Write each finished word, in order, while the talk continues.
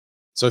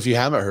So if you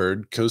haven't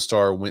heard,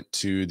 CoStar went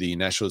to the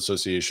National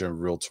Association of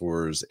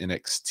Realtors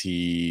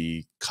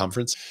NXT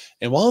conference.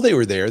 And while they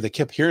were there, they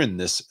kept hearing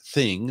this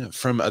thing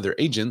from other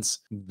agents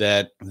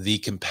that the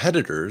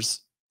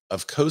competitors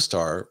of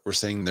CoStar were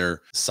saying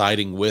they're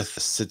siding with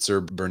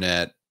Sitzer,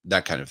 Burnett,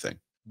 that kind of thing.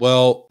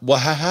 Well,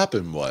 what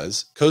happened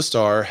was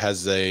CoStar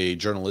has a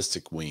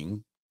journalistic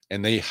wing,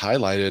 and they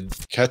highlighted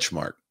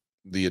Ketchmark,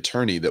 the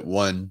attorney that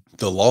won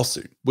the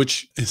lawsuit,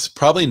 which is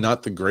probably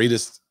not the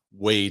greatest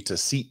way to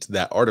seat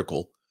that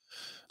article.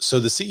 So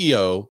the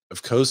CEO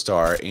of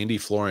CoStar, Andy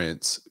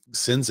Florence,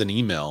 sends an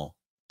email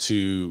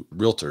to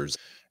realtors.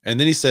 And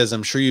then he says,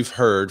 I'm sure you've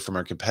heard from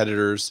our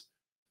competitors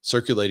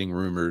circulating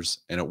rumors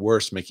and at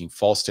worst making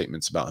false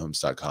statements about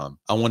homes.com.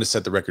 I want to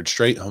set the record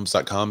straight.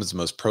 Homes.com is the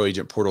most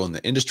pro-agent portal in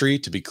the industry.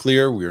 To be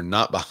clear, we are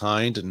not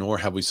behind, nor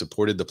have we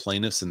supported the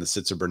plaintiffs in the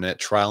Sitzer Burnett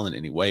trial in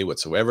any way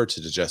whatsoever.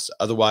 To suggest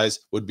otherwise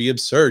would be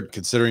absurd,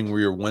 considering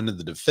we are one of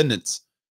the defendants